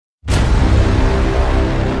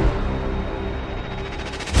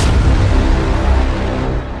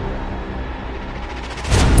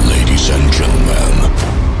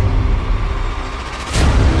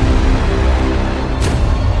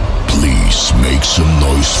some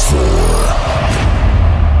noise for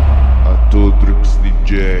Atotrix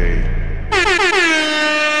DJ.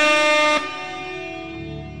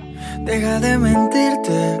 Deja de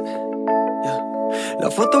mentirte. La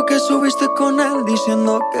foto que subiste con él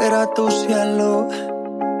diciendo que era tu cielo.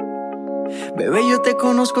 Bebé, yo te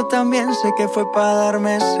conozco también, sé que fue para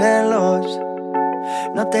darme celos.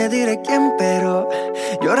 No te diré quién, pero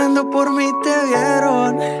llorando por mí te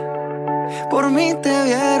vieron. Por mí te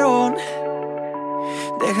vieron.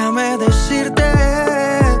 Déjame decirte,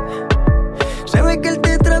 se ve que él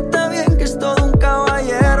te trata bien, que es todo un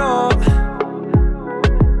caballero.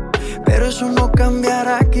 Pero eso no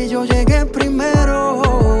cambiará que yo llegué primero.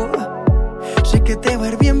 Sé que te va a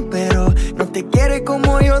ir bien, pero no te quiere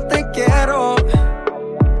como yo te quiero.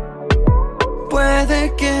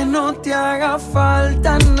 Puede que no te haga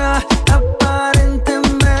falta nada,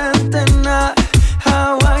 aparentemente nada.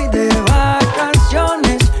 Hawaii de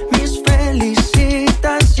vacaciones, mis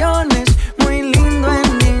felicitaciones. Muy lindo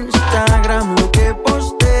en Instagram lo que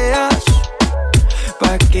posteas,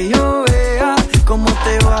 pa' que yo vea cómo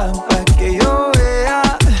te va, pa' que yo vea.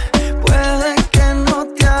 Puede que no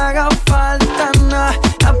te haga falta nada,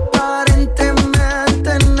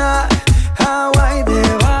 aparentemente nada. Hawaii de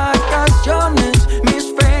vacaciones, mis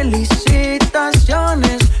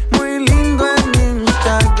felicitaciones. Muy lindo en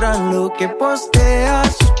Instagram lo que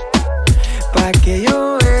posteas, pa' que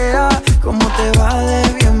yo vea cómo te va de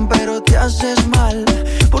bien, pero te haces mal,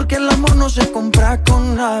 porque el amor no se compra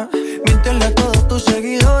con nada. Miéntele a todos tus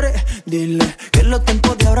seguidores, dile que los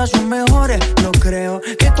tiempos de ahora son mejores. No creo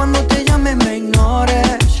que cuando te llame me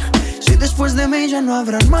ignores, si después de mí ya no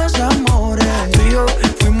habrán más amores. Tú y yo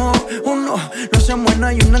fuimos uno, no hacemos en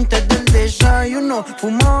ayuno antes del desayuno.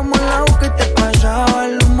 Fumábamos el agua que te pasaba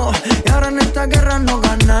el humo, y ahora en esta guerra no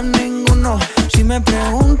gana ninguno. Si me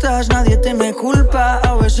preguntas, nadie te me culpa,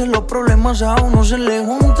 a veces los problemas a uno se le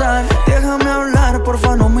juntan. Déjame hablar,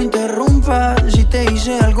 porfa, no me interrumpas. Si te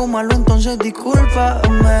hice algo malo, entonces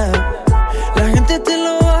discúlpame. La gente te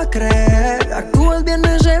lo va a creer, actúas bien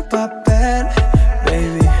ese papel,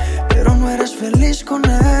 baby, pero no eres feliz con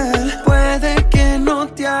él. Puede que no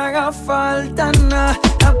te haga falta nada,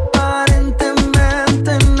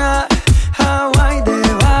 aparentemente nada. Hawaii de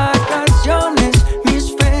vacaciones,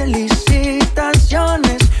 mis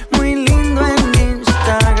felicitaciones. Muy lindo en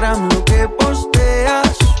Instagram lo que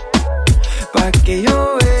posteas, pa' que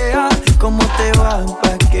yo vea cómo te va,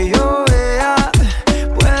 pa' que yo vea.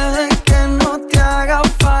 Puede que no te haga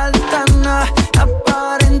falta nada,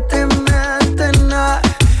 aparentemente nada.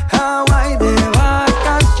 Hawaii de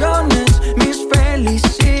vacaciones, mis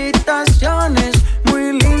felicitaciones.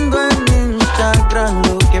 Muy lindo en Instagram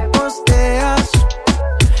lo que posteas,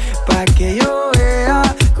 pa' que yo vea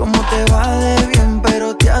cómo te va de bien,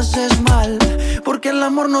 pero te haces mal, porque el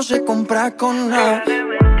amor no se compra con nada.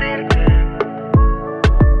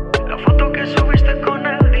 La foto que subiste con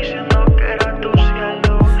él diciendo que era tu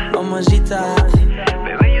cielo. Mamacita,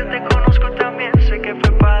 bebé, yo te conozco también, sé que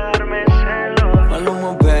fue para darme celos.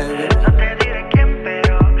 Maluma, baby. No te diré quién,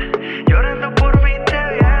 pero llorando por mí te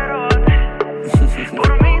vieron.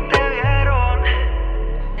 Por mí te vieron.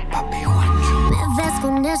 Papi Juancho. Me ves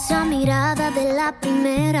con esa mirada de la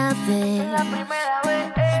primera vez.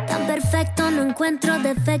 Tan perfecto, no encuentro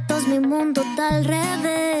defectos, mi mundo está al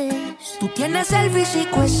revés. Tú tienes el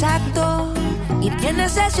físico exacto y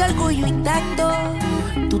tienes ese orgullo intacto.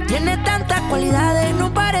 Tú tienes tantas cualidades,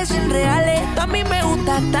 no parecen reales. Tú a mí me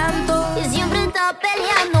gustas tanto Y siempre está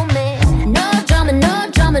peleándome. No drama, no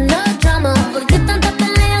drama, no drama. ¿Por qué tantas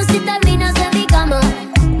peleas si terminas en mi cama?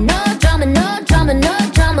 No drama, no drama, no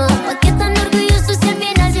drama. ¿Por qué tan orgulloso si al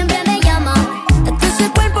final siempre me llama? es que ese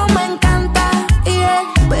cuerpo me encanta, yeah,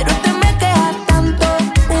 pero te me quejas tanto.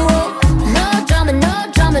 No drama, no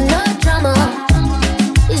drama, no drama.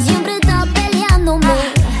 Y siempre está peleándome.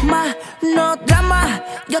 Más, no drama.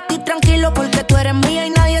 Yo estoy tranquilo porque tú eres mía y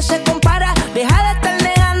nadie se compara. Deja de estar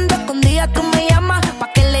negando, escondida tú me llamas,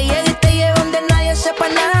 pa' que le llegue y te lleve donde nadie sepa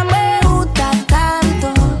nada. Me gusta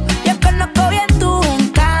tanto, yo conozco bien tu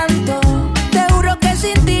encanto. Te juro que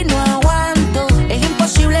sin ti no aguanto. Es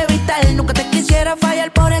imposible evitar, nunca te quisiera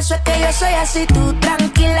fallar. Por eso es que yo soy así, tú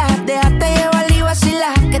tranquila. Déjate llevar y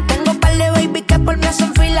vacila, que tengo par de baby que por mí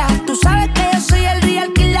hacen fila. Tú sabes que yo soy el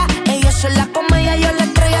real killer. Ellos son la comedia, yo la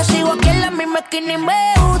estrella. Sigo aquí en la misma esquina y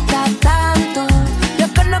me gusta tanto. Yo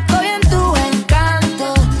conozco bien tu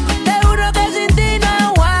encanto. Te juro que sin ti no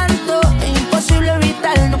aguanto. Es imposible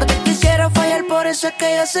evitar, nunca te quisiera fallar. Por eso es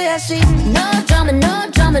que yo soy así. No drama, no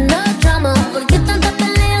drama, no drama. ¿Por qué tantas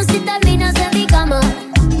peleas si terminas en mi cama?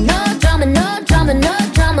 No drama, no drama, no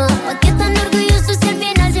drama. ¿Por qué tan orgulloso si al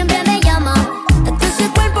final siempre me llama? Es que ese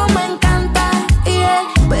cuerpo me encanta, yeah,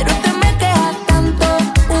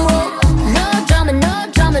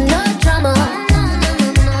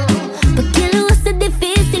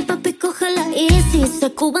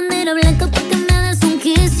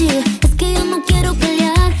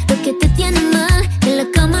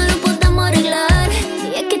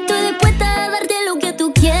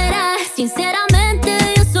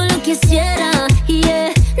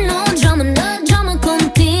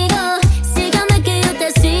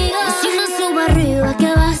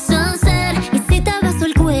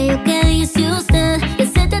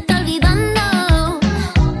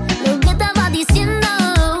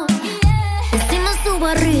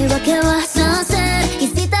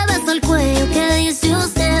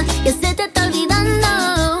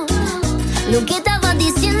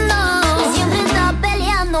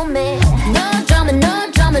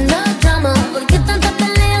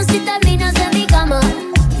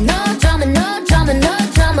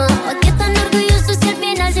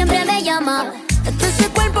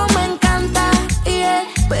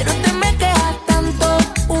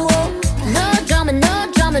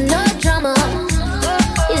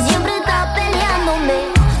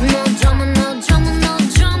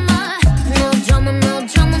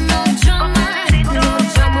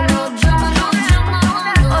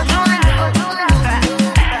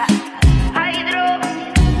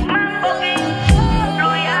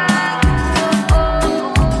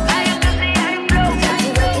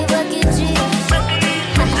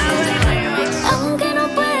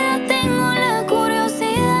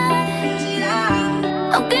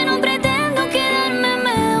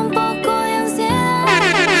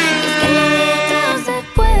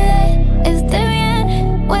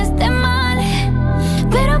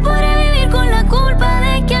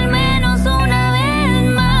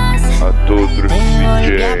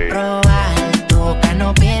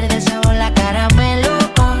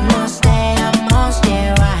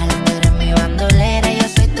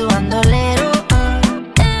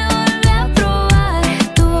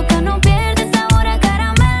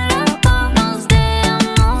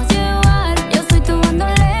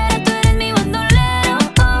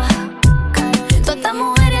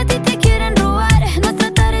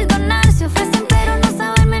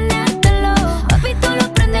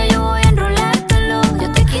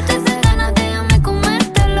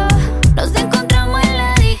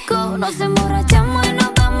 emborrachamos y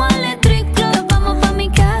nos vamos al triclo. Nos vamos pa' mi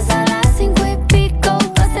casa a las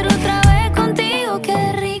 5:00 pa' hacerlo otra vez contigo,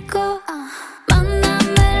 qué rico.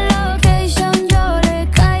 Mándame location, yo le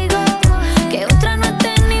caigo. Que otra no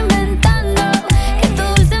estén inventando. Que tu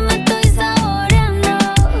dulce me estoy saboreando.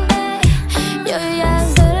 Yo ya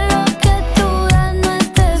sé lo que tú das, no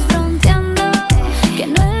estés fronteando. Que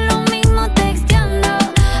no es lo mismo texteando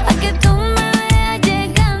a que tú me veas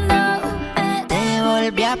llegando. Te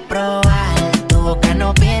volví a probar, tu boca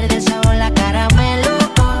no pierde sabor, la caramelo.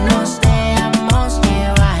 Nos dejamos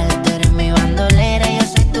llevar, tú eres mi bandolera, yo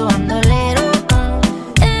soy tu bandolero.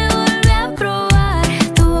 Te volví a probar,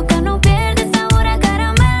 tu boca no pierde sabor a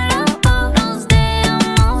caramelo. Nos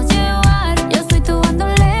dejamos llevar, yo soy tu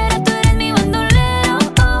bandolera, tú eres mi bandolero.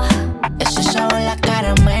 Ese sabor a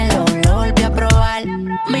caramelo, lo volví a probar.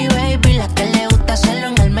 Mi baby, la que le gusta hacerlo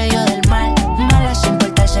en el medio del mar. Mala sin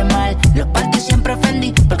portarse mal, los parties siempre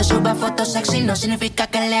ofendí. Porque sube fotos sexy no significa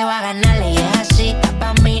que le va a ganar. Ella es así, está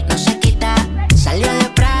pa' mí, no se quita. Salió de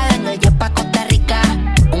Prada en el jet pa' Costa Rica.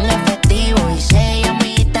 Un efectivo y se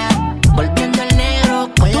llamita. Volviendo el negro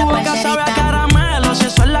con Tu la boca sabe a parcerita. caramelo, si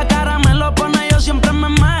eso es la caramelo pone yo siempre me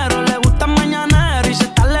mero. Le gusta mañanero y si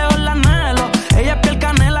está lejos la anhelo. Ella es piel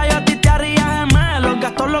canela, yo a ti te haría gemelo.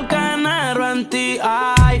 Gasto lo que genero en ti,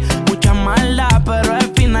 ay. Mucha maldad, pero es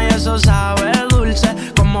fina y eso sabe dulce.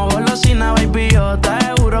 Como golosina, baby, yo te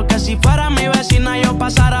juro que si fuera mi vecina yo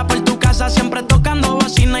pasara por tu casa siempre tocando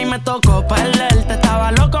bocina. Y me tocó perderte,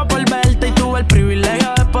 estaba loco por verte y tuve el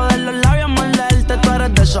privilegio de poder los labios morderte. Tú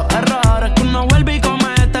eres de esos errores que uno vuelve y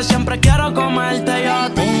comete, siempre quiero comerte yo.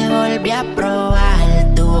 Te volví a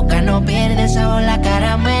probar, tu boca no pierde sabor a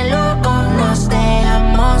caramelo. Nos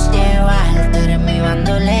dejamos llevar, tú eres mi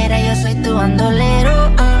bandolera, yo soy tu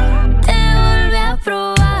bandolero. Te volví a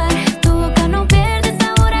probar, tu boca no pierde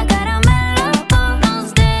sabor a caramelo.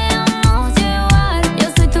 Nos dejamos llevar, yo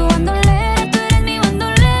soy tu bandolera, tú eres mi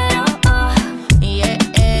bandolero. Yeah,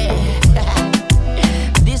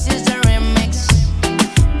 this is the remix.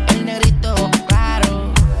 El negrito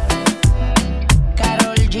claro,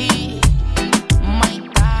 Karol G, Mike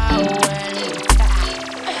Tower.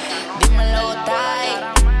 Dímelo, Tai.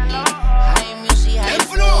 High music, high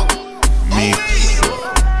flow. Mix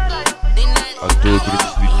a Totrix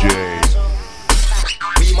DJ.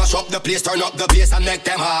 We mash up the place, turn up the bass and make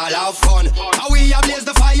them all have fun. How we ablaze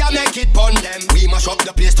the fire, make it burn them. We mash up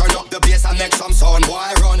the place, turn up the bass and make some sound,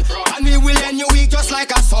 boy run. And we will end your week just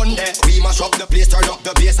like a Sunday. We mash up the place, turn up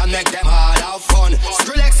the bass and make them all have fun.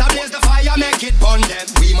 Skrillex ablaze the fire, make it burn them.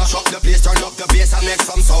 We mash up the place, turn up the bass and make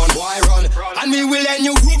some sound, boy run. And we will end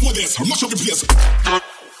your week with this, mash up the place.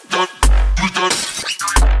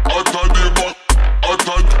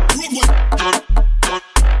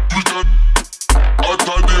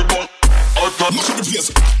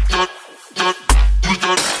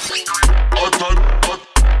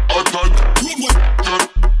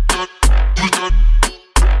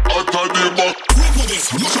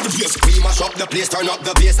 We mash up the place, turn up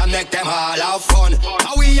the bass and make them all have fun.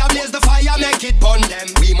 How we ablaze the fire, make it burn them.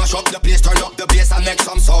 We mash up the place, turn up the bass and make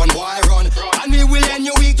some sound, boy run. And we will end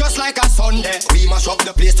your week just like a Sunday. We mash up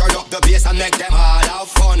the place, turn up the bass and make them all have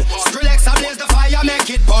fun. Skrillex ablaze the fire, make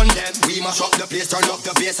it burn them. We mash up the place, turn up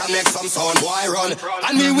the bass and make some sound, boy run.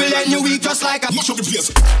 And we will end your week just like a mash up the place.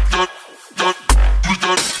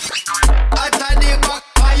 Attack the back,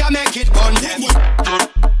 fire, make it burn them.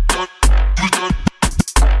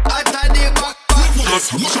 Attack the back,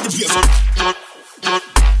 mash up the place.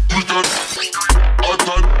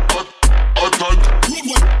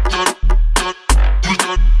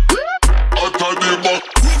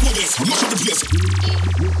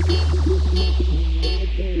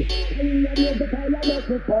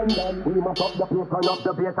 We must up the place, turn up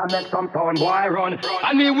the bass and make some sound, boy run.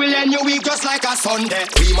 And we will end your week just like a Sunday.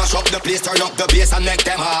 We mash up the place, turn up the bass and make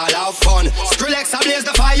them all have fun. Skrillex ablaze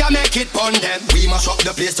the fire, make it burn them. We mash up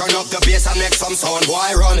the place, turn up the bass and make some sound,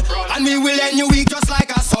 boy run. And we will end your week just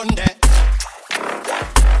like a Sunday.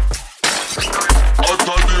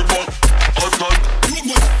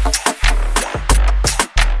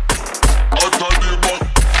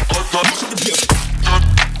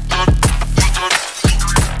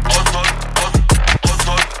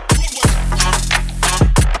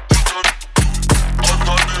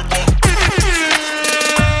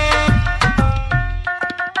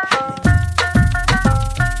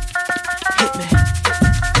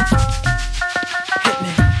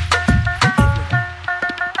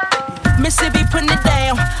 Mississippi putting it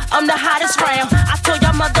down, I'm the hottest round. I told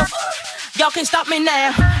y'all y'all can't stop me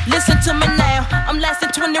now. Listen to me now, I'm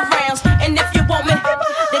lasting 20 rounds. And if you want me,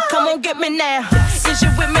 then come on get me now. Is you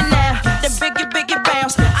with me now? The biggie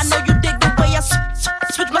bounce. I know you dig the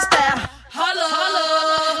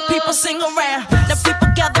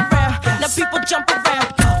people jump around.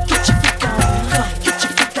 Get your freak on, get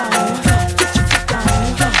your freak on, get your freak on, get your freak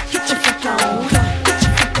on, get your freak on, get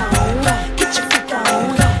your freak on, get your freak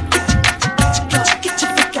on, get your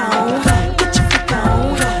freak on, get your freak on, get your freak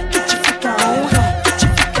on, get your freak on, get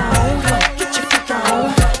your freak on, get your freak on.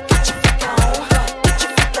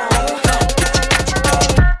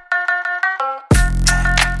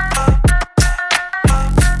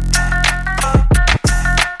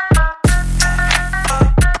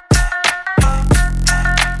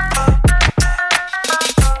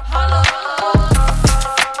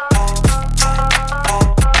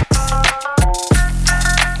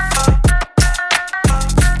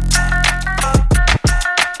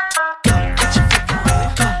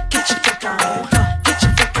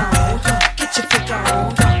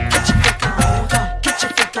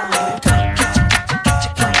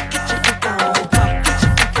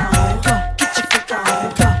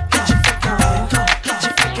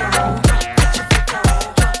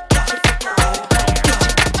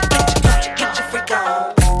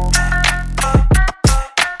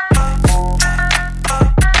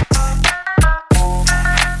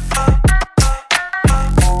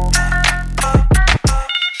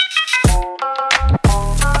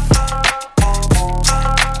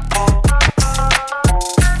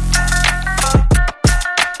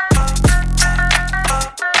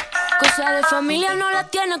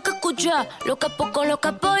 Los capos con los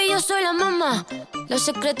capos y yo soy la mamá. Los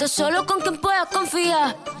secretos solo con quien puedas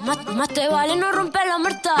confiar. Más te vale no romper la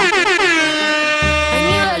muerta. Hay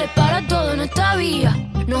niveles para todo en esta vía.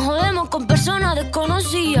 No jodemos con personas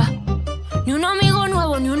desconocidas. Ni un amigo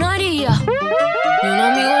nuevo, ni una haría. Ni un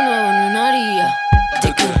amigo nuevo, ni una haría.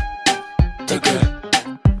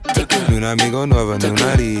 Ni un amigo nuevo, ni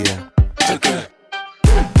una haría.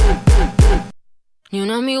 Ni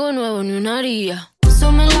un amigo nuevo, ni una haría.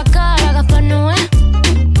 Sume en la cara, Gaspar Noé.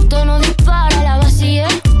 Tono dispara, la vacía.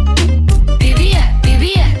 Vivía,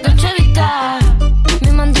 Dolce Vita. Mi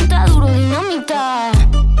mandita duro, dinamita.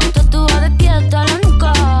 Tatuada de pie hasta la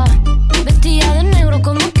nuca. Vestida de negro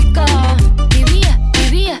como Kika.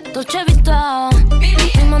 Vivía, Dolce Vita.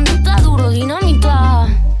 Mi mandita duro, dinamita.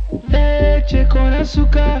 Leche con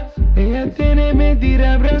azúcar. Ella tiene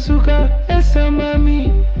mentira brazuca. Esa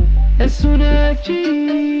mami es una G.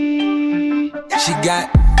 She got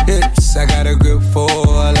hips, I got a grip for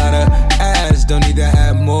a lot of ass, don't need to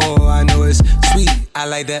have more. I know it's sweet, I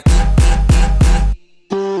like that.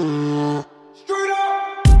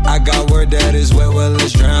 I got word that is wet, well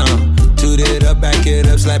let's drown. Toot it up, back it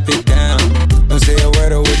up, slap it down. Don't say a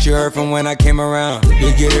word of what you heard from when I came around.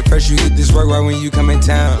 You get it fresh, you get this work right when you come in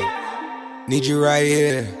town. Need you right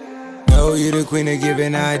here. Know you the queen of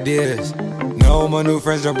giving ideas. No, my new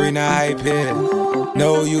friends don't bring the hype here.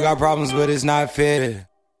 No, you got problems, but it's not fair.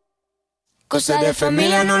 Cosas de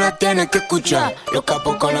familia no las tienes que escuchar. Los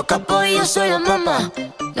capos con los capos y yo soy la mamá.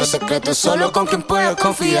 Los secretos solo con quien puedas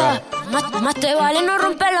confiar. Más te vale no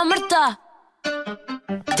romper la muerta.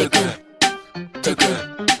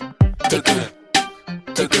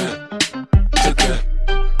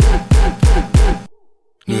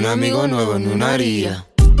 Ni un amigo nuevo, ni una haría.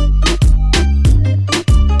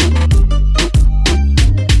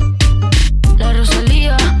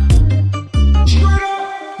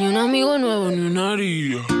 Ni un amigo nuevo, ni una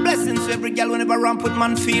haría. Blessings to every girl whenever I ramp with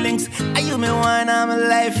man feelings. Are you me wine, I'm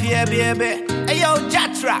alive, yeah, baby. Hey, yo,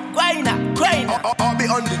 Jatra, Guayna. I'll be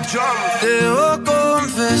on the drum. Debo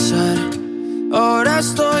confesar, ahora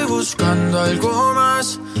estoy buscando algo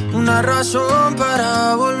más. Una razón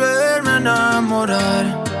para volverme a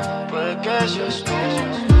enamorar. Puede que seas tú.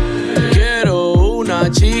 Quiero una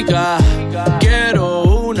chica, quiero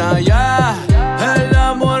una ya. El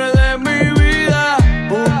amor de mi vida,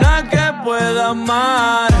 una que pueda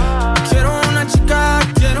amar. Quiero una chica,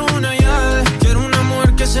 quiero una ya. Quiero un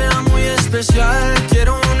amor que sea muy especial.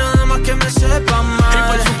 Quiero una dama que me sepa amar.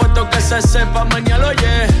 Y por supuesto que se sepa mañana,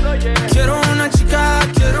 oye. Quiero una chica,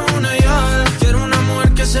 quiero una ya. Quiero un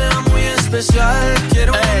amor que sea muy especial.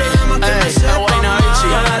 Quiero una dama que me sepa amar.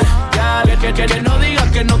 Que no digas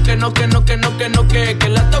que no, que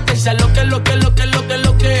la toque y sea lo que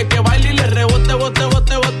baile y le rebote,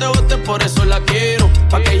 bote, por eso la quiero,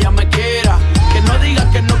 pa' que ella me quiera. Que no digas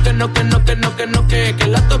que no, que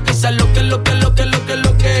la toque y sea lo que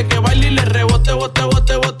baile y le rebote,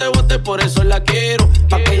 bote, por eso la quiero,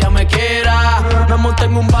 pa' que ella me quiera. Me monté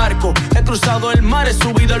en un barco, he cruzado el mar, he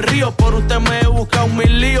subido el río, por usted me he buscado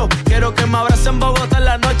 1000 líos. Quiero que me abrace en Bogotá en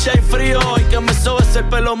la noche hay frío y que me sobe el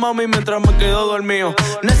pelo, mami, mientras me quedo dormido.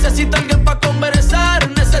 Necesito alguien pa' conversar,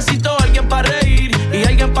 necesito alguien pa' reír y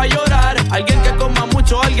alguien pa' llorar. Alguien que coma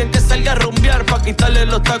mucho, alguien que salga a rumbear pa' quitarle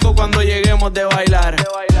los tacos cuando lleguemos de bailar.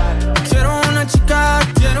 Quiero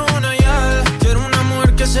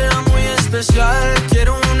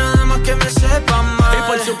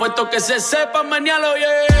que se sepa, mañana,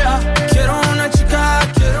 yeah. Quiero una chica,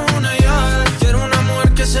 quiero una ya. Quiero una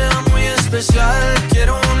mujer que sea muy especial.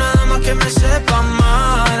 Quiero una dama que me sepa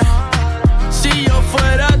amar. Si yo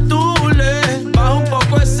fuera tú, le bajo un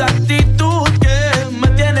poco esa actitud que me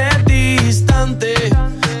tiene distante.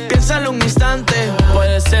 Piénsalo un instante,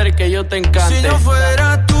 puede ser que yo te encante. Si yo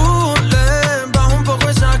fuera tú, le bajo un poco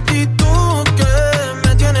esa actitud que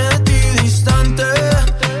me tiene de ti distante.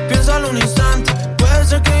 Piénsalo un instante, puede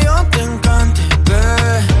ser que yo te encante.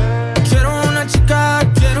 Quiero una chica,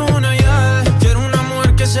 quiero una ya. Quiero una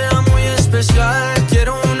mujer que sea muy especial.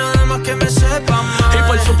 Quiero una dama que me sepa amar. Y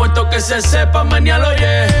por supuesto que se sepa, mañana,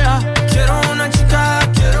 yeah. Quiero una chica,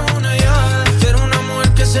 quiero una ya. Quiero una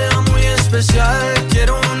mujer que sea muy especial.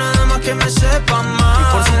 Quiero una dama que me sepa amar. Y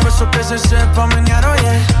por supuesto que se sepa, mañana,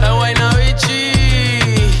 yeah. Guaynabichi,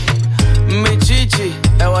 mi chichi,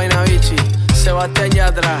 Guaynabichi, Sebastián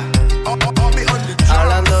Yatra,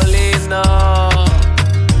 hablando lindo,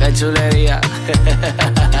 qué chulería.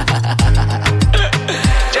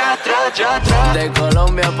 De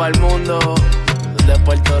Colombia para el mundo, de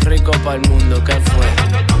Puerto Rico para el mundo, ¿qué fue?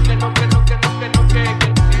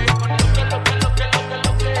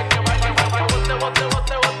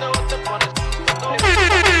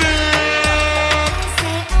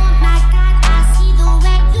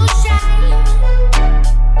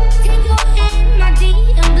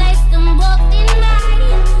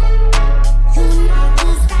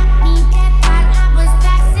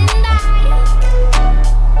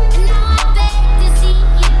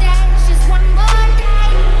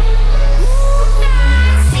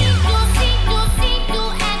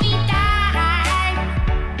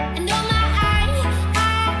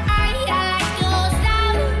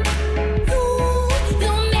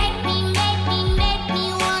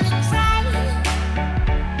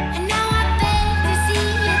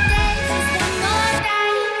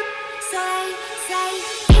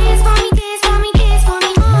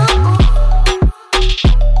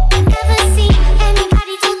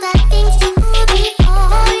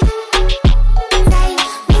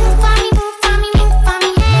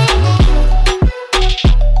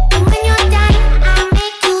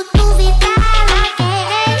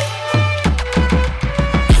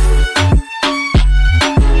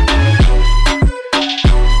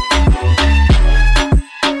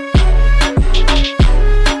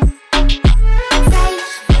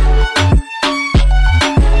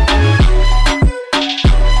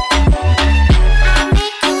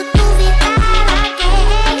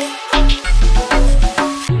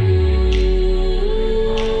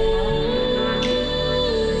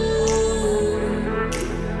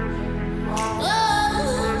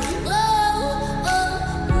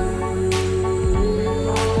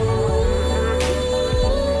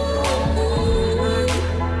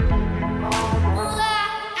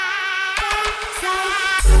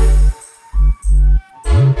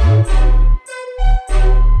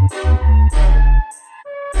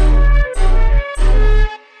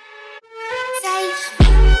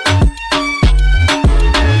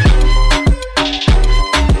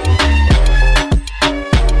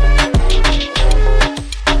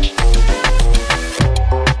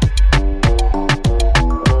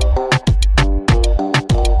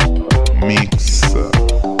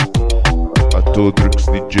 Tutrix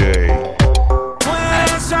DJ.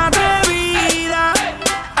 Pues atrevida,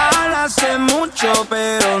 hablas de mucho,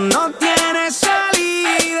 pero no tienes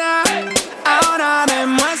salida. Ahora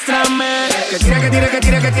demuéstrame que tira, que tira, que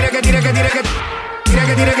tira, que tira, que tira, que tira, que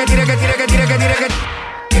tira, que tira, que tira, que tira, que tira, que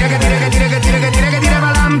tira, que tira, que tira, que tira, que tira, que tira, que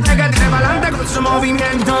tira pa'lante con su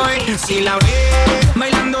movimiento. Y si la ve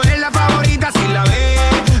bailando es la favorita, si la ve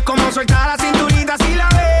como suelta la cinturita, si la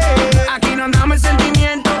ve aquí no andamos el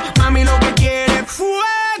sentimiento, mami lo que quiere es fuego.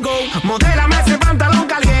 Modélame ese pantalón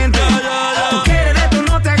caliente. Tú quieres de esto,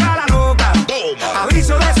 no te hagas la loca.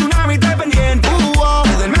 Aviso de tsunami, estoy pendiente.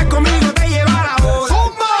 Duermes conmigo, te lleva la voz.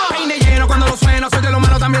 Peine lleno cuando lo sueno, soy de lo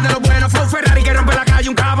malo, también de lo bueno. Flow Ferrari que rompe la calle,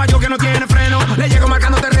 un caballo que no tiene freno. Le llego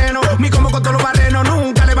marcando terreno, mi combo con todos los barrenos.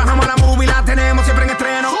 Nunca le bajamos la movie, la tenemos siempre en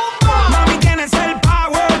estreno. Mami, tienes el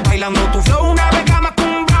power, bailando tu flow una vez más con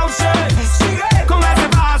un browser.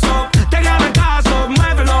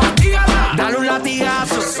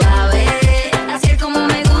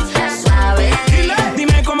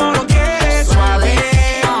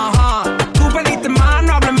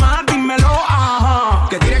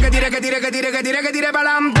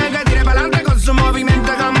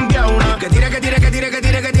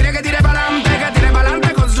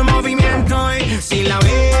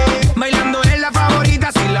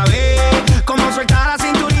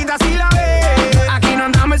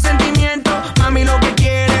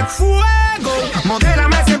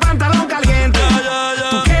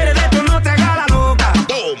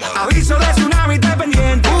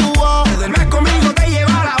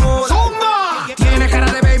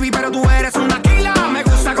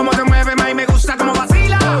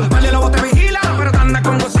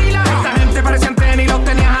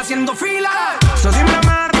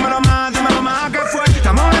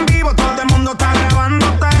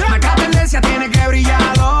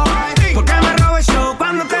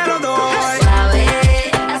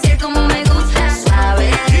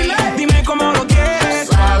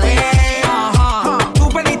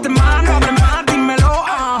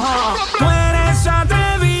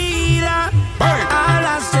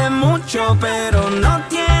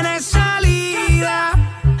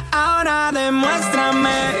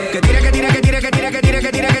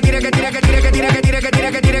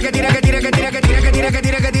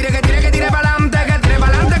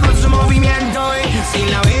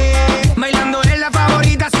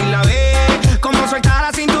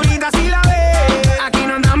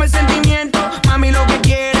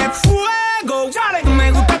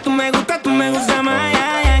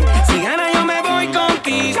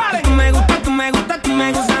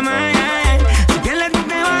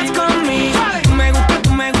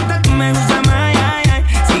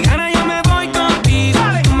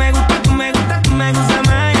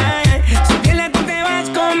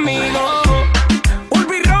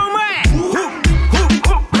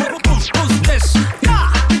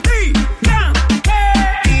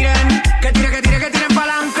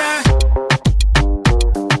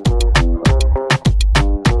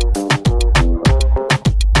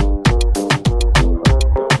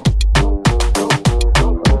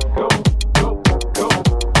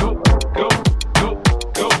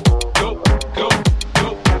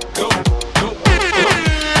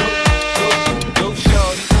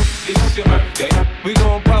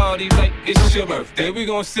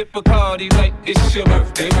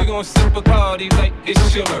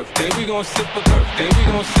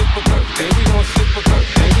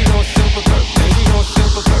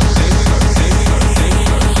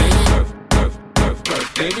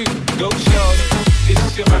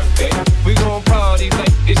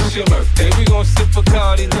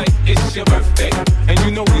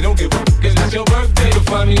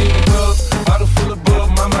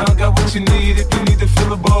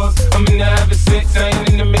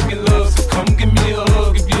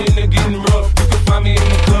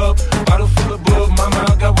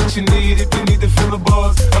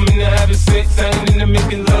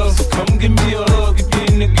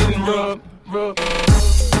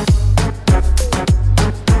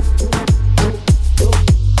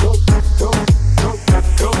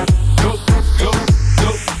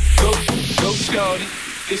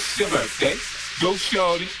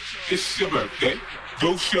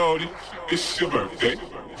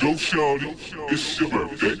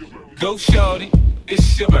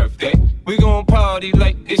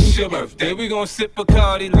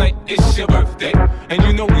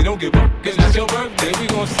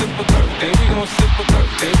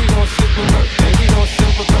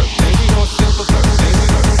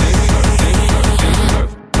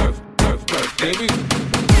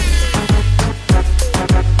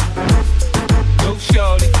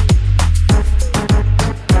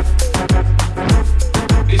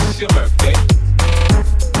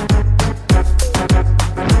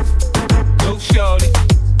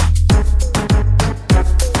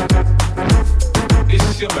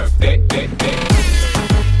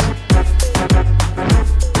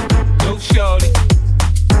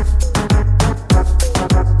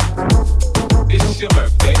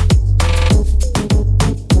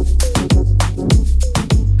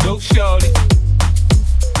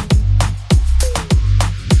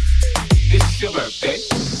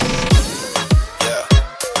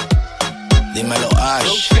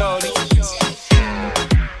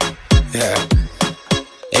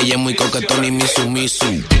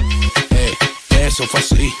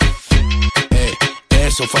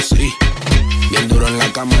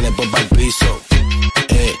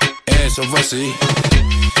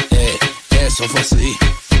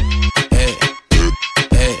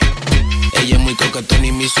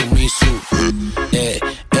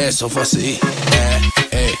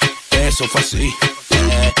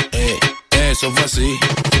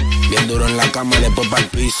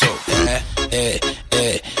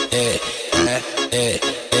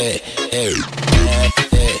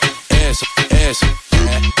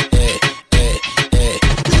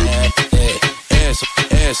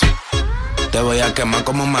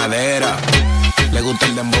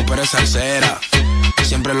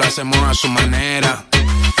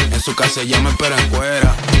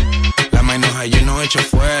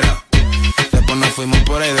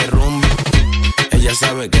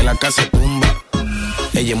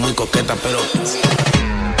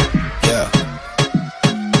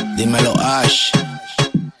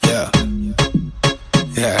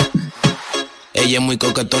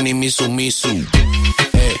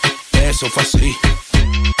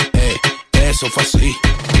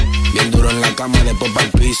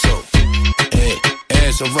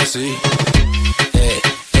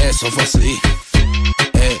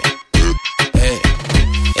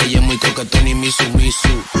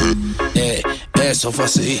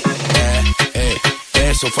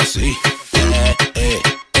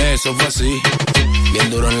 Eso fue así. Bien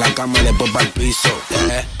duro en la cama, después pa'l piso.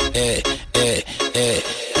 Eso,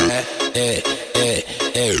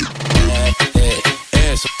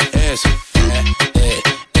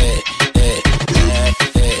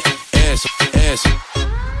 eso. Eso.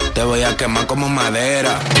 Te voy a quemar como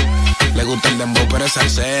madera. Le gusta el dembow, pero es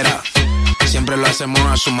salsera. Siempre lo hacemos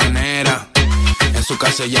a su manera. En su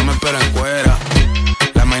casa ella me espera en cuera.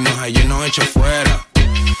 La menos allí nos echó fuera.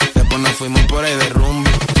 Después nos fuimos por ahí de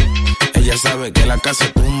rumba. Ella sabe que la casa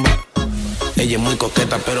tumba. Ella es muy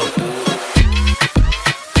coqueta, pero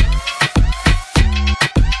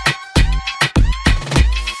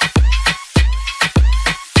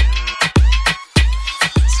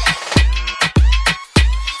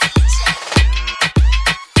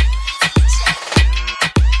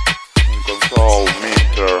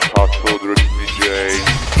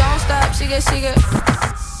sigue.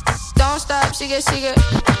 Don't stop, sigue.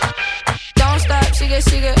 Don't stop, sigue.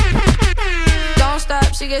 Don't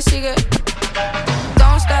stop, sigue.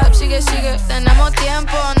 Don't stop, sigue. Tenemos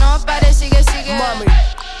tiempo, no pare, sigue. Mami.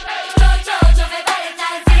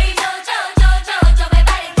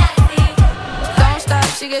 Don't stop,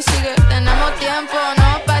 sigue. Tenemos tiempo,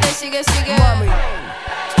 no pare, sigue. Mami.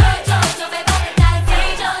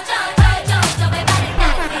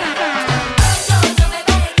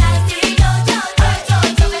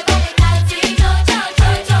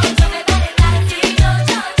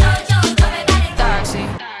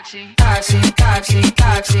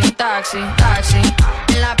 Taxi,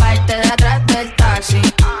 en la parte de atrás del taxi. I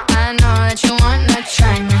know that you wanna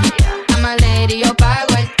try me. I'm a lady, yo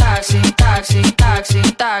pago el taxi.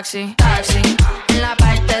 En la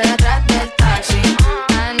parte de atrás del taxi.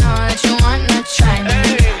 I know that you wanna try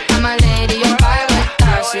me. I'm a lady, yo pago el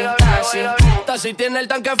taxi. Taxi tiene el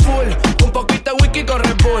tanque full, un poquito de whisky con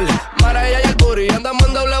Red Bull. Mara ella y el booty, andamos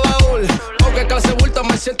en doble baúl. Porque clase bulto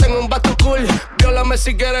me siento en un vato cool. Viólame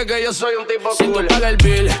si quieres que yo soy un tipo cool. Si tú pagas el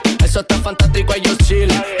bill, eso está fantástico y yo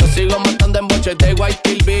chill. Yo sigo matando en boches de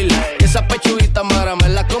White Bill. Y esa pechuguita mara me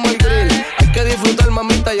la como el grill. Hay que disfrutar,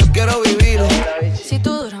 mamita, yo quiero vivir. Si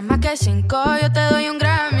tú duras más que 5, yo te doy un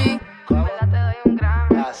Grammy.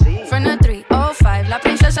 Fernet 305, la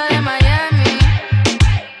princesa de Miami.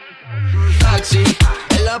 Taxi,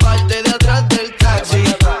 en la parte de atrás del taxi. I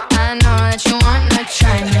know that you wanna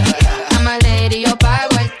try me. I'm a lady, yo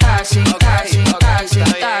pago el taxi. Taxi, en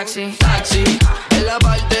la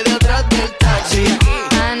parte de atrás del taxi. I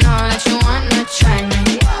know that you wanna try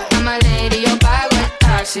me. I'm a lady, yo pago el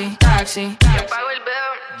taxi. Yo pago el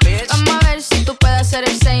bill. Vamos a ver si tú puedes hacer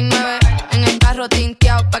el 6-9 en el carro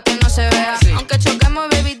tinteado pa' que no se vea. Aunque choquemos,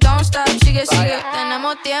 baby, don't stop, sigue.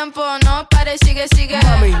 Tenemos tiempo, no pare, sigue.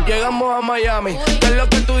 Mami, llegamos a Miami. ¿Qué es lo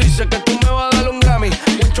que tú dices? Que tú me vas a dar un Grammy.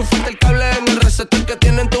 Enchufaste el cable en el receptor que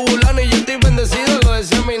tiene en tu bulano. Y yo estoy bendecido, lo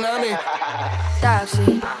decía mi nani.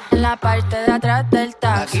 Taxi, en la parte de atrás del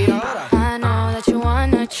taxi. I know that you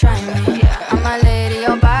wanna try me. I'm a lady,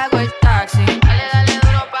 yo pago el taxi. Dale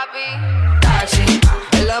duro, papi. Taxi,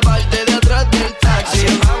 en la parte de atrás del taxi. I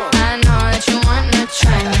know that you wanna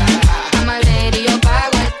try me. I'm a lady, yo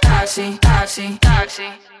pago el taxi.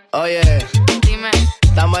 Oye, Dime,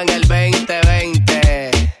 estamos en el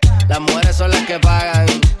 2020. Las mujeres son las que pagan.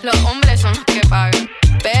 los hombres son los que pagan,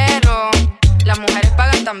 pero las mujeres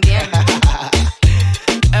pagan también.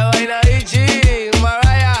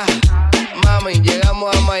 Mariah, mami,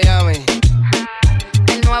 llegamos a Miami.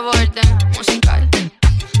 El nuevo orden musical.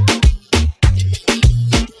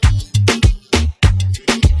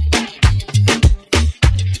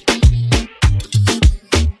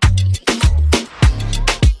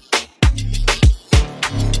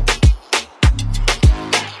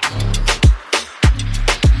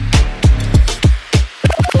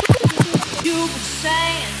 You've been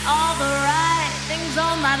saying all the right things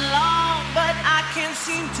all night long, but I can't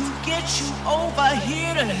seem to get you over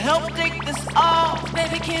here to help take this off.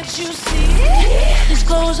 Baby, can't you see? These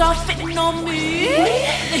clothes are fitting on me.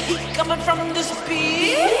 The heat coming from this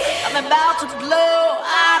beat. I'm about to blow.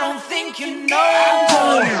 I don't think you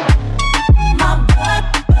know. My butt,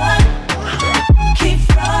 keep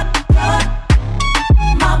front.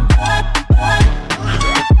 My butt,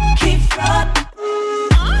 keep front.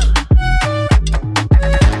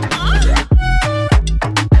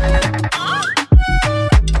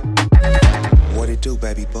 What it do,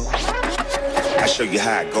 baby boy? I show you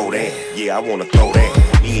how I go there. Yeah, I wanna throw that.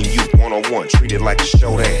 Me and you one-on-one, treat it like a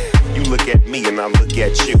show that. You look at me and I look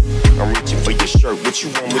at you. I'm reaching for your shirt. What you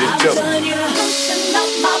want me to do? I'm telling you to loosen up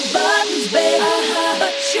my buttons, baby,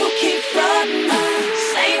 but you keep frontin'.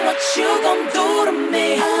 Say what you gon' do to me,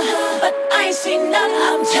 but I ain't seen nothing.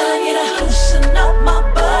 I'm telling you to loosen up my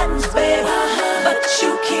buttons, baby, but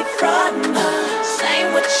you keep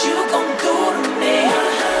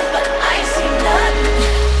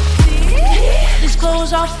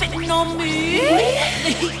clothes are fitting on me.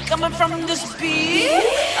 The heat coming from this beat.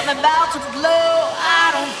 I'm about to blow.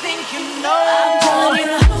 I don't think you know. I'm telling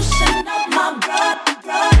you to loosen up my blood.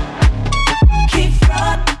 Keep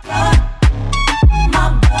front. My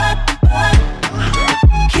blood.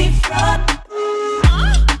 Keep front.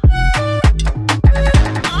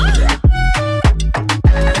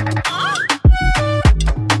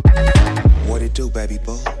 What it do, baby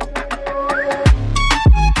boy?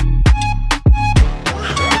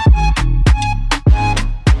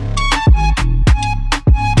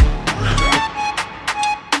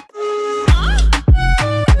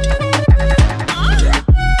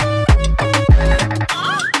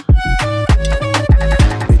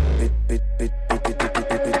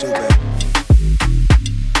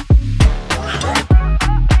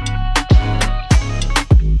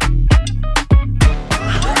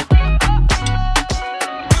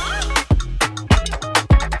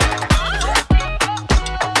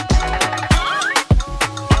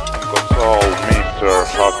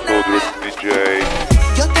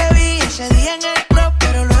 Yo te vi ese día en el club,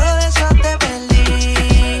 pero luego de eso te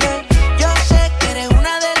perdí. Yo sé que eres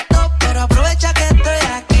una del top, pero aprovecha que estoy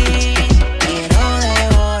aquí. Quiero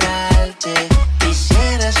devorarte,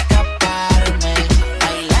 quisiera escaparme,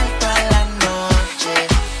 bailar toda la noche,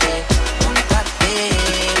 junto a ti.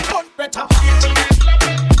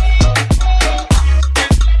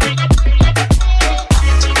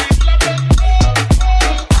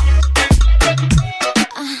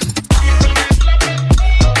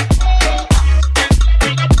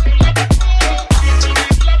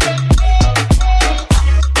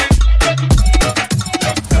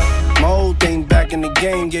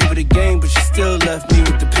 Game, gave her the game, but she still left me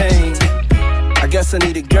with the pain. I guess I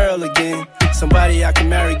need a girl again, somebody I can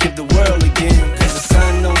marry, give the world again. Cause the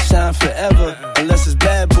sun don't shine forever, unless it's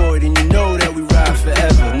bad boy, then you know that we ride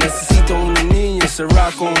forever. Necesito una niña,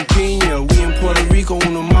 Ciroc con piña. We in Puerto Rico,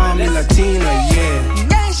 una mami latina, yeah.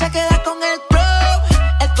 Nadie se queda con el pro,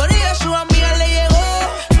 el corillo a su amiga le llegó.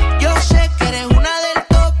 Yo sé que eres una del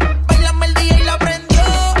top, bailame el día y la prendió.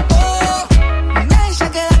 Nadie se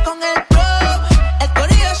queda con el pro.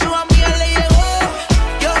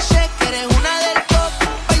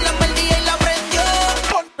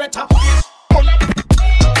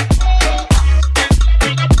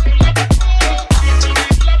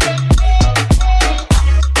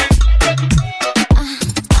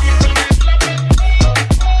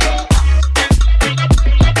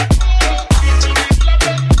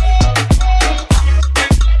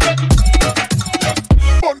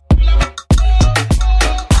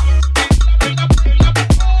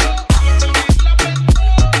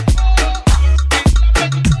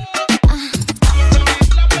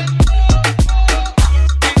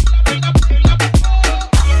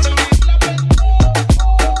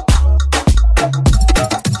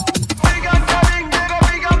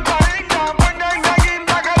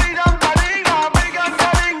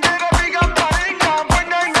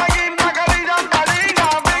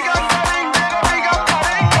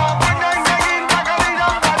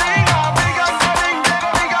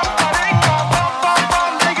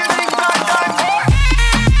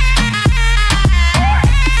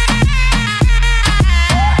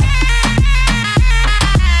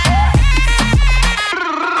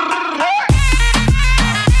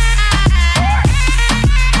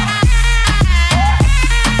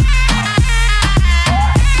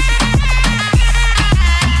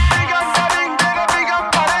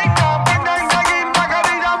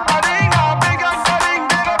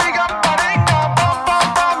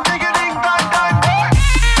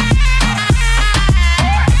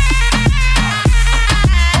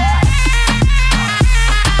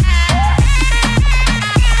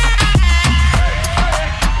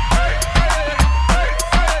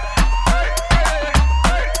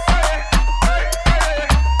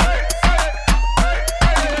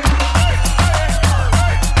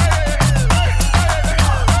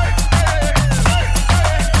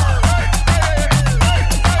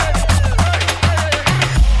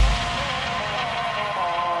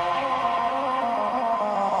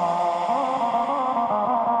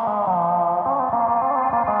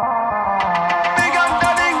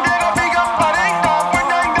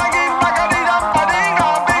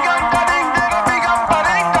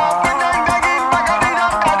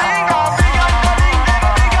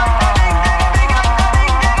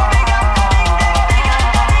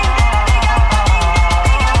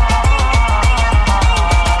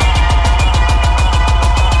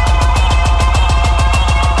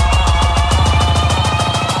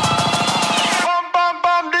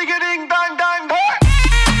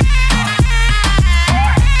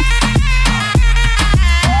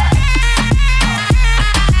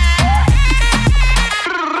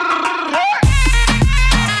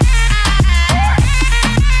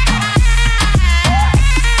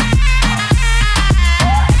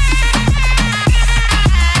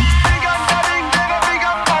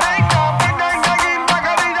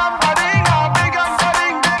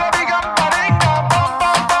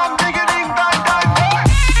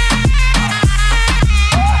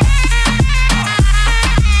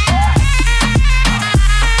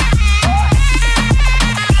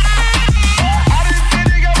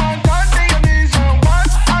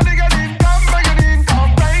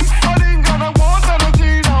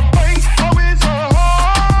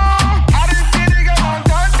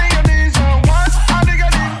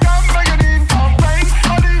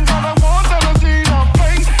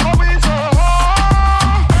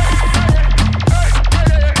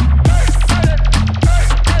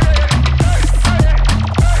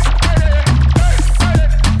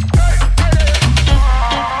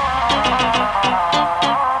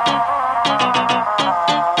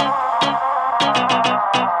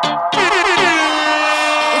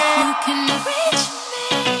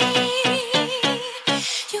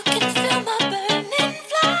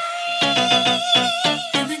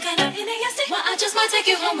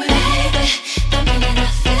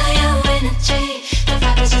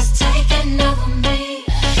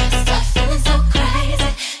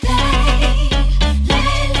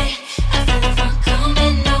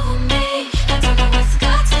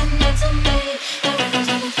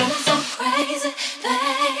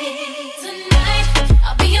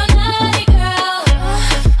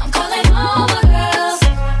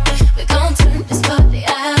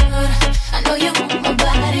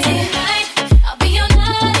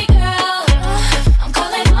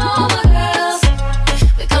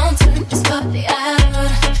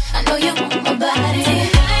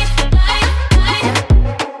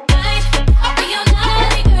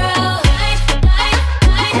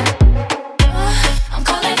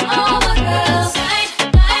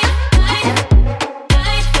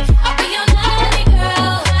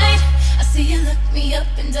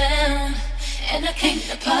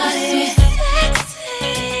 body.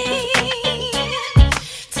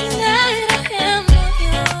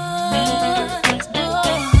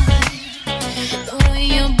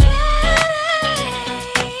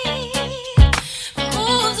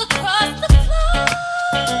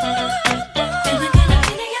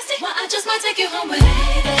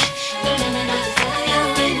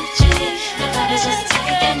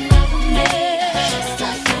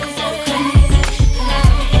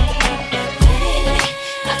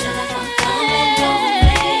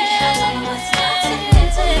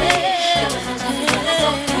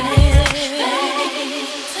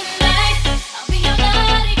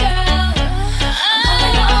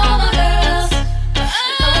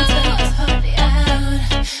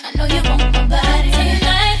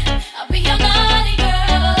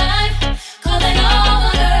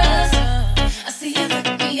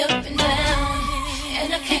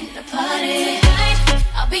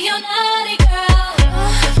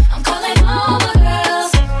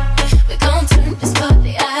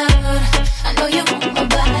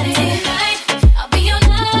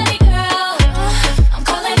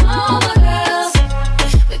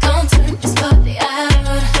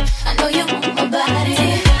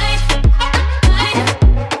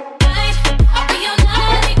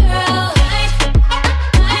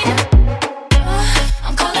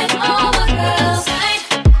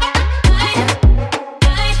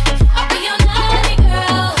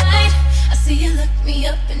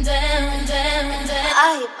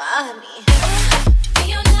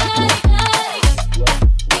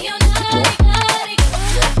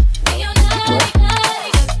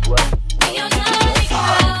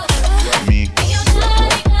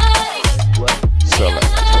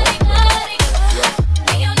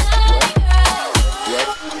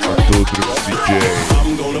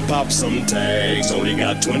 Some tags, only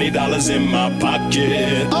got $20 in my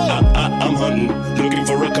pocket. I'm hunting, looking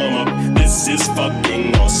for a come up. This is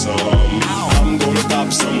fucking awesome. I'm gonna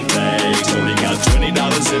pop some tags, only got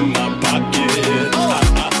 $20 in my pocket.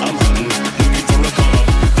 I'm hunting, looking for a come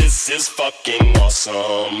up. This is fucking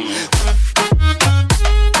awesome.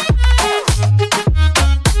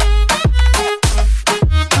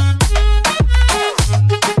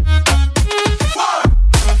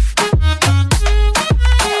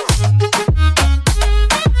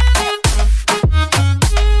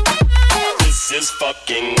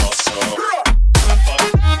 Fucking awesome.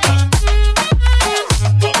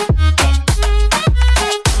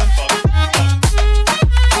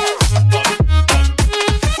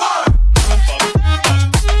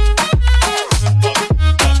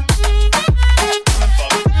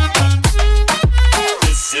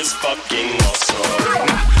 This is fucking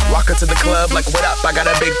awesome. Walk up to the club like, what up? I got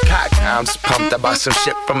a big cock. I'm just pumped. I bought some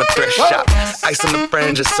shit from a thrift shop. Ice on the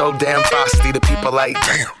fringe is so damn frosty. The people like,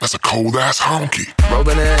 damn, that's a cold ass honky.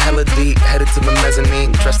 Rolling in hella deep, headed to the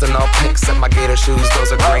mezzanine. Dressed in all pink, set my gator shoes.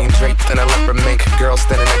 Those are green, draped in a leopard mink. Girl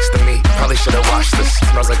standing next to me. Probably should've washed this.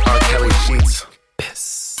 Smells like R. Kelly sheets.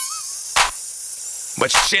 Piss. But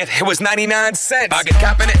shit, it was 99 cents. I get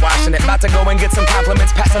copping it, washing it. About to go and get some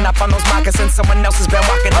compliments. Passing up on those moccasins. Someone else has been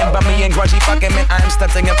walking in by me and grungy fucking man. I am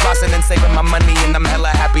stunting and flossing and saving my money. And I'm hella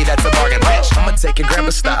happy that's a bargain, bitch. I'ma take your grandpa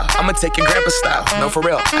style. I'ma take your grandpa style. No, for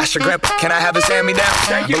real. Ask your grandpa, can I have his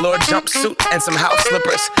hand-me-down? Velour jumpsuit and some house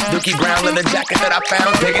slippers. Dookie brown leather jacket that I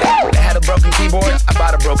found. Dig it. They had a broken keyboard. I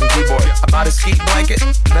bought a broken keyboard. I bought a ski blanket.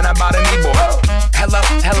 Then I bought a kneeboard.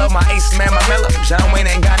 Hello, my ace man, my mellow. John Wayne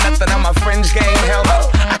ain't got nothing on my fringe game. Hell no.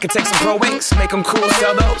 I can take some pro wings, make them cool,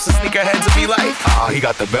 sell those. The sneakerheads will be like, he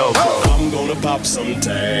got the bell. I'm gonna pop some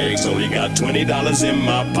tags, only got $20 in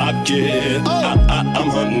my pocket. I'm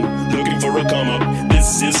hunting, looking for a come up.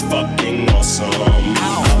 This is fucking awesome.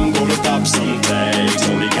 I'm gonna pop some tags,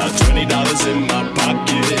 only got $20 in my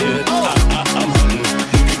pocket. I'm hunting,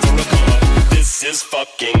 looking for a come up. This is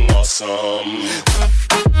fucking awesome.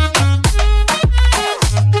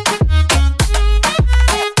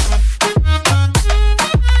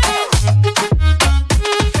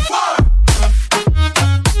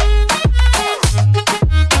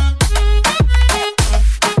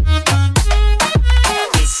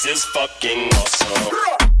 Is fucking awesome.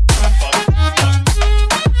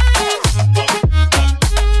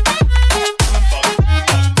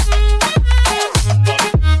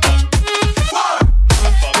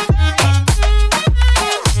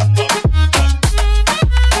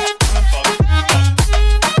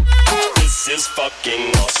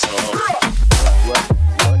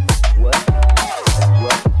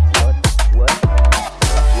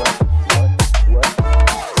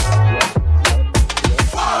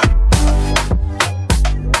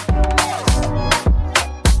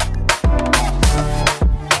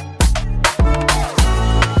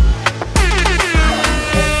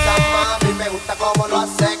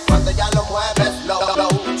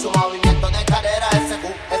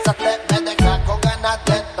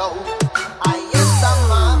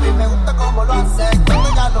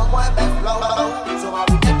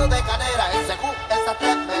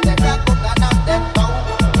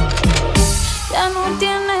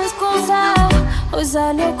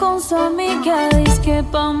 salió con su amiga, dizque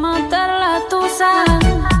pa' matar la tusa.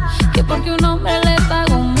 Que porque un hombre le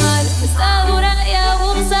pagó mal, está dura y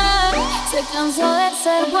abusa. Se cansó de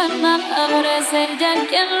ser buena, ahora es ella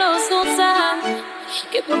quien los usa.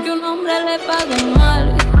 Que porque un hombre le pagó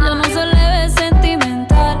mal, ya no se le ve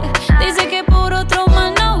sentimental. Dice que por otro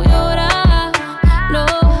mal no llora,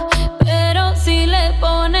 no. Pero si le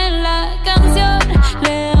ponen la canción,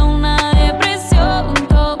 le da una depresión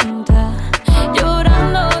tonta.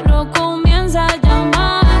 Llorando no comienza a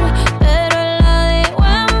llamar, pero él la dejó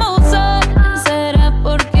en buzón. Será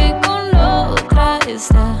porque con la otra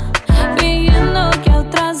está fingiendo que a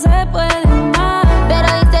otra se puede amar. Pero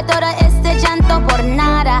hice todo este llanto por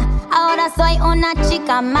nada. Ahora soy una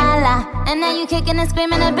chica mala. And now you kicking and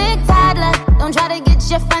screaming a big toddler. Don't try to get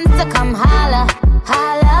your friends to come holla,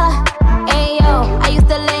 holla. Ayo, I used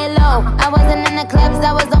to lay low. I wasn't in the clubs,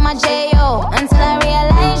 I was on my J.O. Until I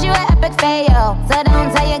realized you were epic fail. So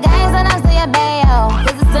don't tell your guys when I say a bayo.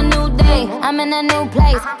 Cause it's a new day, I'm in a new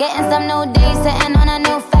place. Getting some new days, sitting on a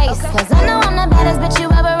new face. Cause I know I'm the baddest bitch you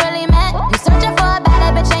ever really met. You searching for a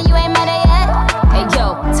better bitch and you ain't met her yet. Hey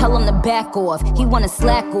yo, tell him to back off. He wanna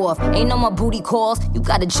slack off. Ain't no more booty calls, you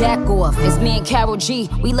gotta jack off. It's me and Karol G,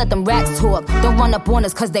 we let them racks talk. Don't run up on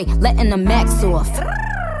us cause they letting the max off.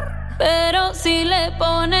 Pero si le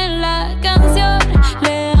ponen la canción,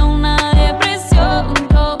 le da una depresión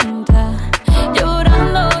tonta.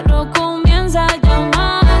 Llorando no comienza a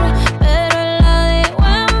llamar, pero él la dejó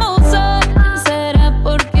en buzón. Será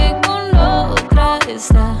porque con la otra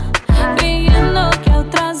está fingiendo que a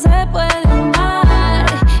otra se puede amar.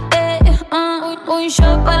 Un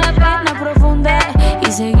shot para la pena profunda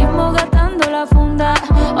y seguimos gastando la funda.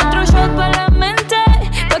 Otro shot para la mente,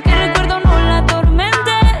 pa' que el recuerdo no la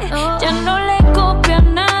atormente. Ya no le copia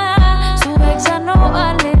nada, su ex ya no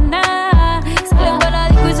vale nada. Sale para la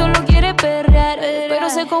disco y solo quiere perrear, pero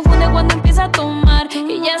se confunde cuando empieza a tomar.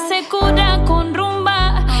 Ella se cura con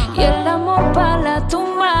rumba y el amor pa' la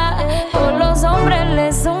tumba. Todos los hombres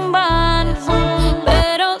le zumban,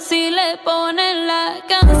 pero si le ponen la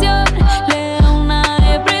canción, le da una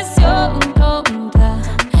depresión tonta.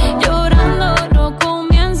 Llorando no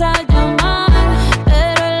comienza a llamar,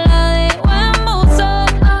 pero él la dejó en buzón.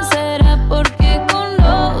 Será porque con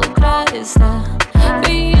la otra está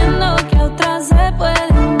fingiendo que a otra se puede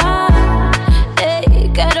amar.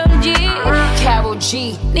 Ey, Karol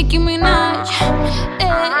G, Nicki Minaj,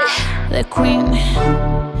 the queen,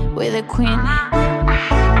 we're the queen.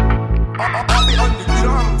 Bobby on the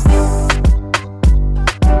drums.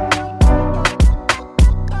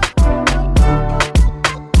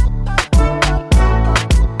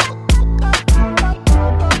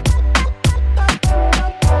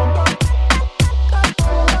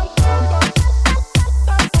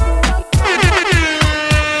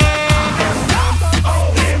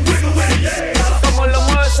 Como lo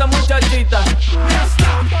mueve esa muchachita.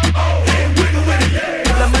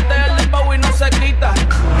 Le mete el dembow y no se quita.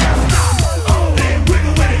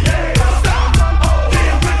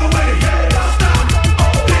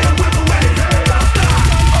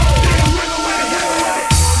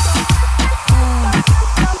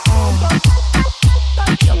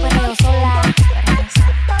 Yo perreo sola.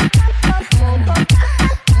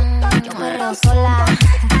 Yo perreo sola.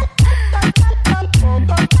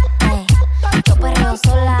 Yo perreo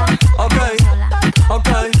sola. Ok,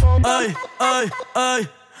 ey.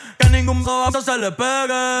 Que ningún bobazo se le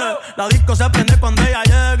pegue. La disco se prende cuando ella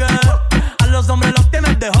llegue. A los hombres los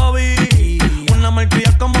tienes de hobby. Una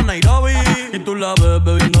malcria como Nairobi. Y tú la ves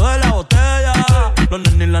bebiendo de la botella. Los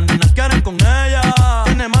nenes y las nenas quieren con ella.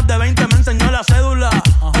 Tiene más de 20, me enseñó la cédula.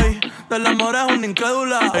 Ey, del amor es una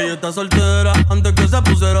incrédula. Ella está soltera antes que se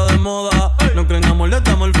pusiera de moda. No creen amor, le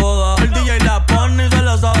damos el foda. El DJ la pone y se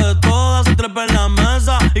la sabe toda. Se trepa en la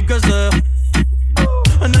mesa y que se...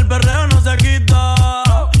 En el perreo no se quita.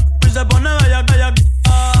 Y se pone bella.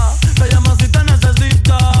 Se llama si te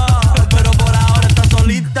necesita. Pero por ahora está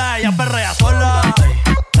solita. Ella perrea sola.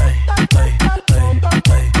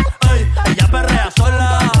 Ella perrea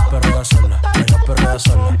sola. Ella perrea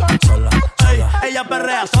sola. Ella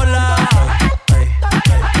perrea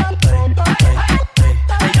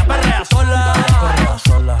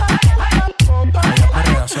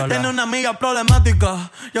sola. Tiene una amiga problemática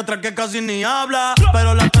y otra que casi ni habla,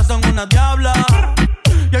 pero las tres son una diabla.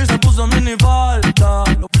 Y ahí se puso mini falta,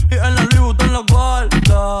 y en la Louis Vuitton lo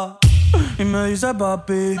guarda. Y me dice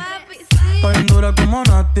papi, estoy en dura como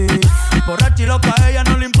Nati. Borracha y loca, a ella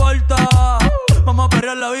no le importa. Vamos a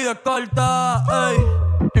perrear, la vida es corta.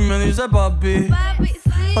 Ey. Y me dice papi,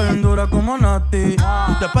 hoy en dura como Nati.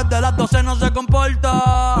 Después de las 12 no se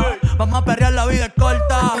comporta. Vamos a perrear, la vida es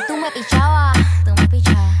corta. Antes tú me pichabas,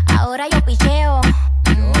 ahora yo picheo.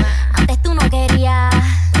 Antes tú no querías,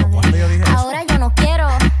 ahora yo no quiero.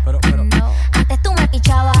 No. Antes tú me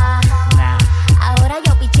pichabas, ahora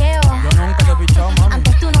yo picheo. Yo nunca te he pichado, mami.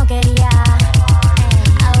 Antes tú no querías,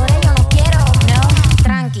 ahora yo no quiero. No,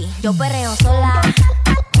 tranqui, yo perreo sola.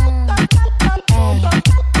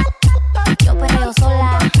 Yo perreo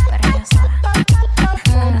sola, perreo sola.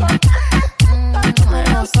 Yo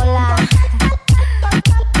perreo sola.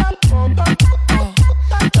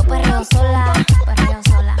 Yo perreo sola, perreo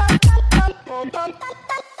sola.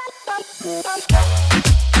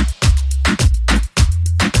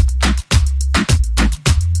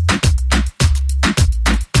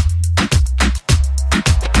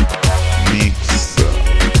 Mixa.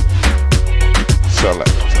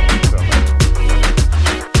 Select.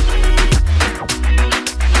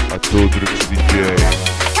 Atodrix DJ.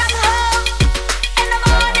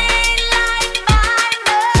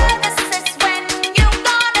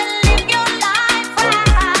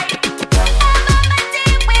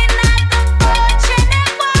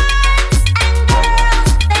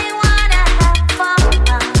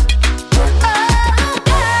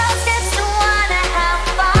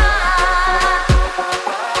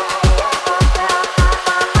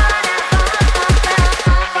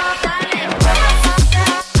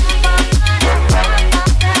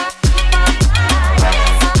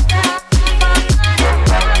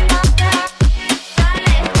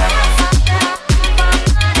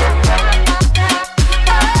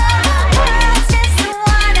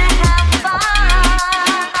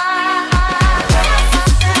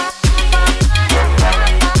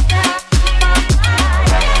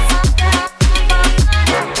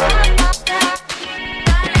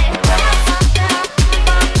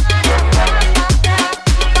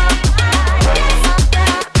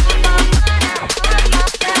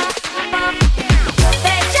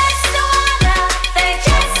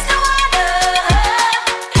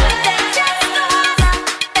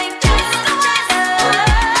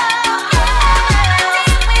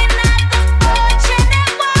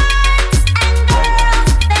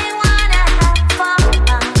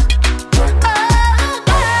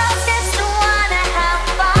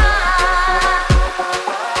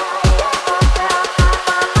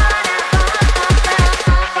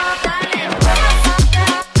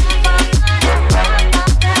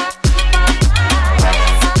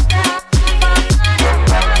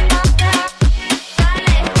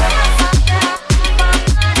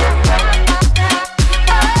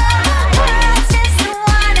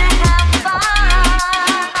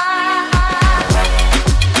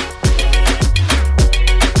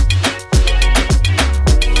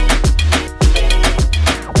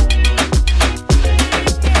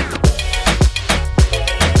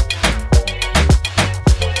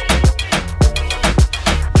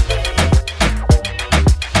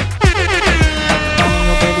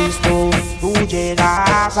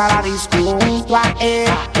 A la disco junto a él,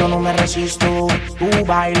 yo no me resisto. Tú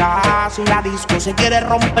bailas y la disco se quiere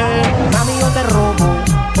romper. Mami, yo te robo,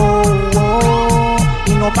 oh, oh,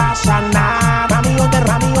 y no pasa nada. Mami, yo te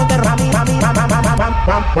rami, mami,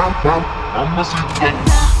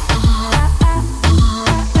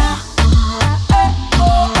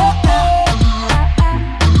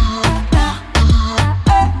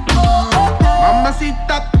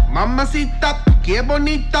 Mamacita, mamacita, qué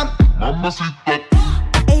bonita. Mamacita.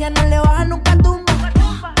 Ella no le baja nunca tumba.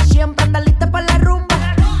 Siempre anda lista para la rumba.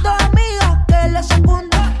 Dos amigas que le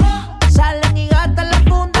secundan. Salen y gastan la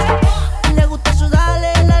funda. Le gusta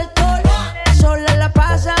sudarle el alcohol. Sola la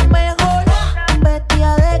pasa mejor.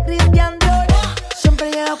 Vestida de Christian Dior. Siempre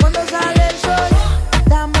llega cuando sale el sol.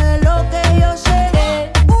 Dame de lo que yo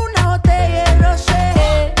sé. Una botella de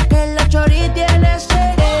rosé. Que la chori tiene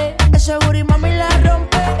sed. Ese booty mami la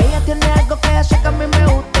rompe. Ella tiene algo que hace que a mí me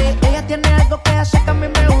guste. Ella tiene algo que hace que a mí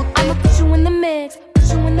me guste. I'ma put you in the mix, put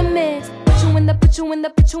you in the mix, put you in the, put you in the,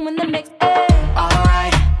 put you in the mix.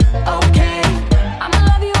 Alright, okay. I'ma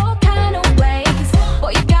love you all kind of ways.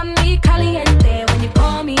 Boy, you got me caliente when you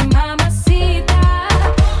call me mamacita.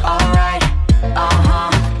 Alright,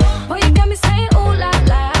 Boy, you got me saying ooh la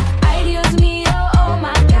la. Ay, Dios mío, oh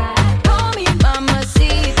my God. Call me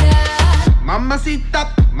mamacita.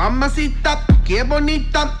 Mamacita, mamacita, qué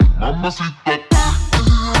bonita. Mamacita.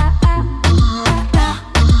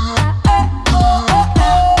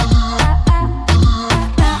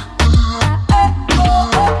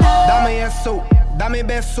 Dame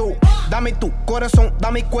beso, dame tu corazón,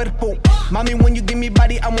 dame cuerpo. Mami, when you give me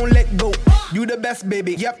body, I won't let go. You the best,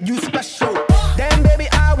 baby. Yep, you special. Damn, baby,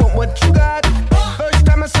 I want what you got. First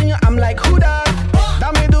time I seen you, I'm like, who that?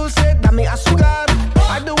 Dame dulce, dame azúcar.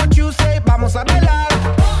 I do what you say, vamos a bailar.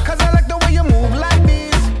 Cause I like the way you move like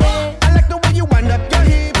this. I like the way you wind up your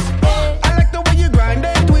hips. I like the way you grind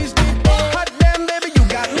and twist it. Hot damn, baby, you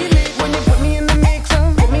got me lit. When you put me in the mix,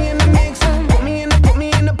 put me in the mix, put me in the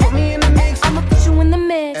mix. I'ma put you in the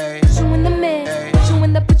mix, put you in the mix,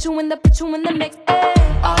 put you in the mix.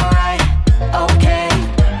 Alright, okay.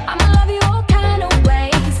 I'ma love you all kind of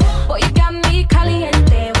ways. Boy, you got me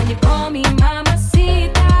caliente when you call me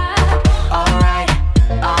mamacita. Alright,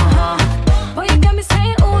 Boy, you got me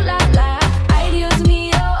saying ooh la la. Ay, Dios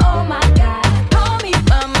mío, oh my God. Call me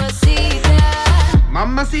mamacita.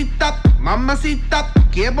 Mamacita, mamacita,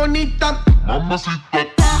 qué bonita. Mamacita.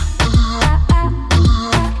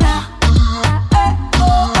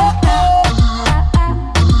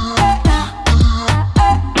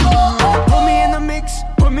 Put me in the mix,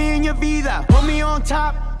 put me in your vida. Put me on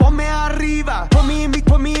top, ponme arriba. Put me in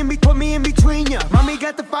between ya. Mami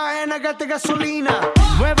got the fire and I got the gasolina.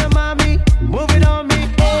 Mueve mami, move it on me.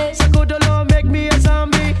 Sacudolo, make me a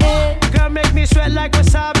zombie. Girl, make me sweat like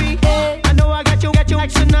wasabi. I know I got you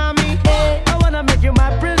like tsunami. I wanna make you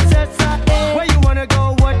my princess. Where you wanna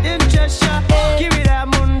go, what interest ya? Give me that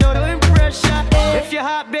mundo to impress ya. If you're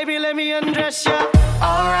hot, baby, let me undress ya.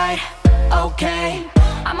 Alright, okay.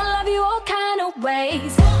 I'ma love you all kind of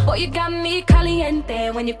ways. Boy, you got me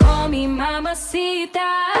caliente when you call me mamacita.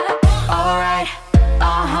 Alright,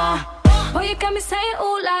 Boy, you got me saying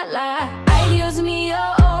ooh la la. Ay, Dios mío,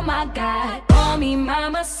 oh my God. Call me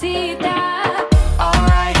mamacita.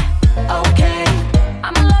 Alright, okay.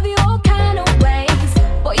 I'ma love you all kind of ways.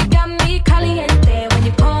 Boy, you got me caliente when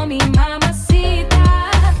you call me mamacita.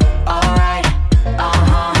 Alright,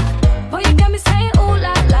 Boy, you got me saying ooh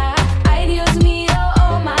la la. Ay, Dios mío,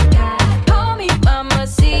 oh my God. Call me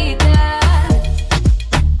mamacita.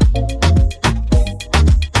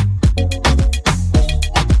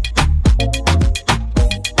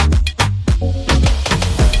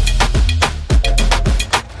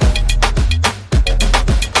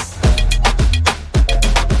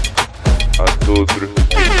 Outro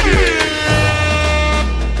DJ.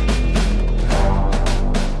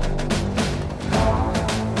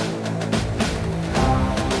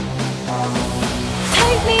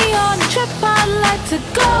 Take me on a trip, I'd like to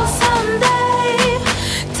go